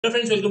Hello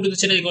friends, welcome to the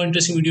channel. एक और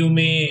interesting video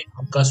में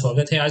आपका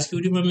स्वागत है। आज की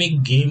वीडियो में हम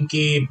एक गेम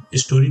के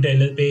स्टोरी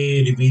ट्रेलर पे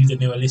रिवील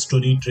करने वाले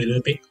स्टोरी ट्रेलर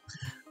पे।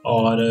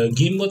 और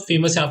गेम बहुत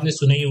फेमस है, आपने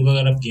सुना ही होगा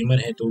अगर आप गेमर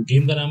हैं तो।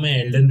 गेम का नाम है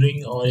एल्डन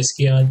रिंग और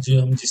इसके आज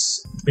हम जिस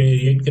पे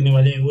रिएक्ट करने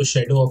वाले हैं वो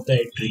shadow of the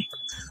एर्ट्री।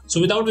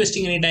 So without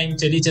wasting any time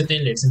चलिए चलते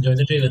हैं, लेट्स एंजॉय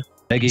द ट्रेलर।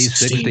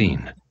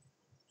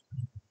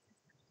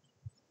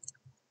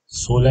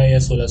 16 या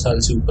 16 साल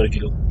से ऊपर के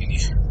लोगों के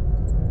लिए।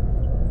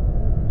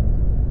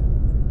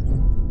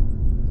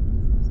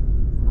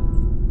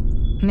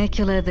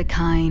 Miquella the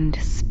Kind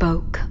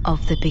spoke of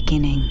the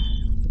beginning.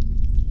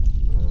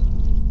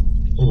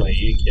 ओ भाई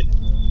ये क्या है?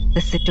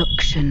 The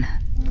seduction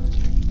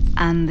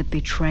and the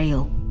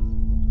betrayal.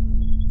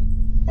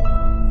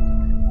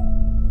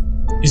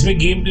 इसमें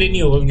गेम प्ले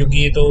नहीं होगा क्योंकि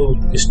ये तो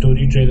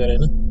स्टोरी ट्रेलर है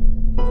ना,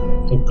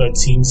 तो कट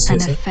सीन्स An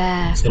जैसा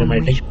affair from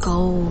cinematic. which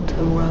gold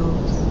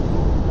arose.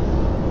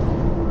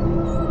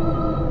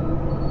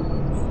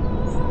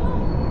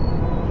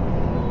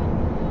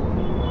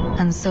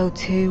 And so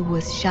too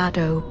was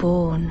Shadow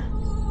born.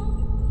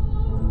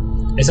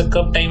 ऐसा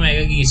कब टाइम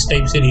आएगा कि इस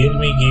टाइप से रियल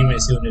में गेम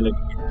ऐसे होने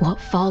लगे?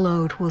 What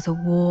followed was a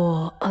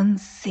war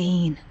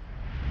unseen.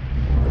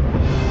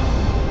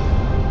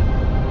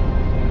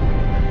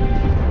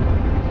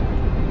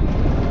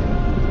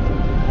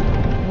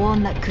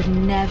 One that could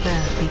never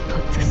be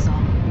put to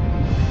song.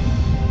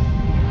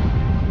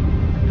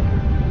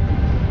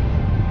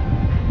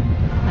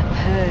 A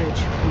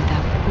purge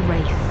without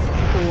grace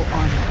or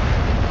honor.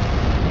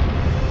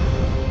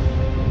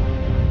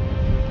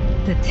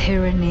 The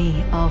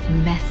tyranny of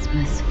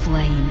Mesmer's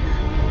flame.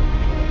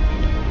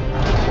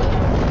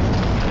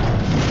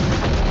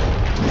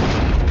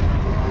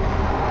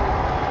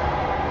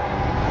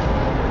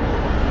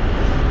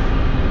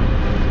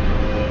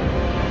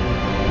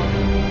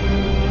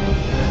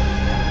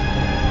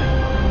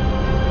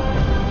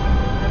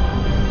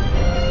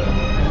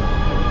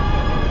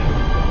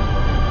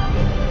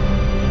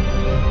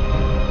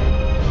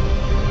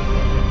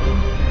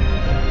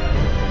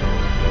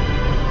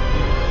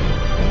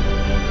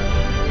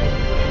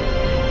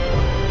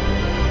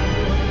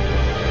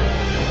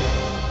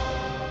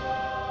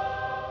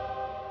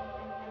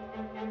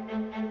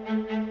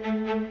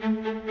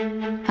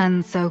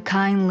 And so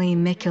kindly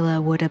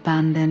Miquella would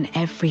abandon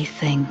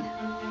everything.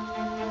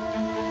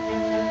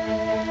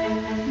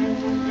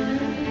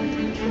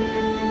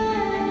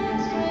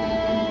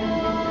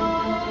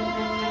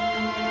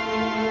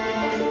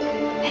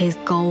 His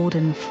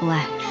golden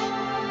flesh,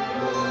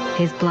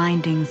 his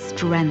blinding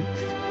strength,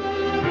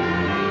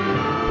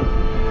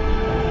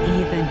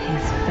 even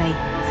his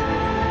fate.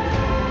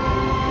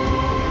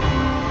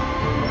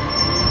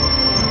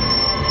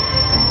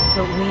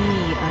 But we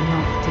are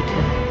not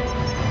deterred.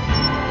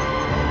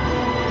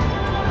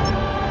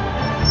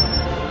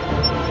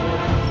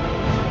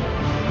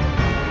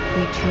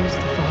 We choose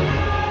to follow.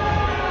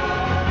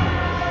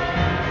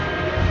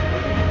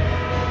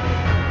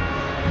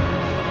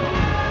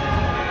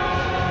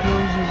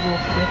 Will you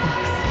walk with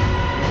us?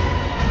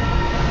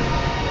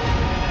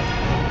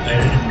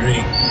 Elden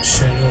Ring,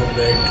 Shadow of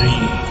the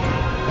Erdtree।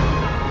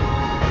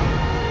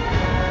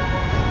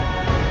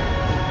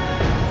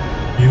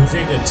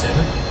 Music अच्छा है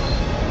ना।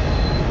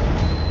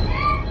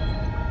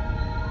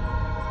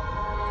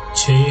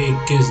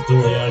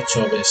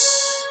 6/21/2024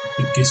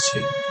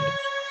 21/6।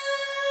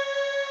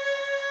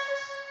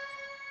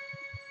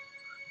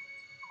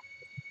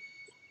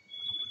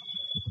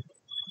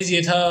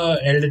 ये था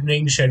Elden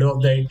ring shadow of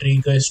the एर्ट्री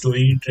का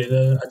story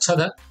trailer. अच्छा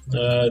था,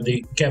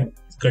 देख क्या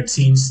कट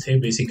सीन्स थे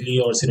बेसिकली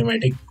और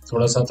सिनेमैटिक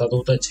थोड़ा सा था तो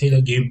अच्छा ही था।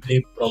 गेम प्ले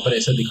प्रॉपर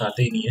ऐसा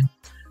दिखाते ही नहीं है,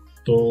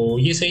 तो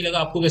ये सही लगा।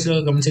 आपको कैसे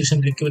लगा कमेंट सेक्शन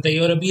में लिख के बताइए।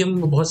 और अभी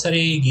हम बहुत सारे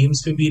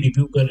गेम्स पे भी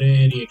रिव्यू कर रहे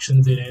हैं,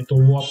 रिएक्शन दे रहे हैं, तो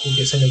वो आपको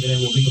कैसा लग रहा है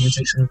वो भी कमेंट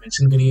सेक्शन में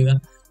मेंशन करिएगा।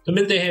 तो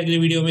मिलते हैं अगली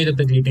वीडियो में, तब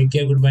तक take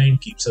care, good bye and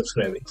keep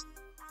subscribing.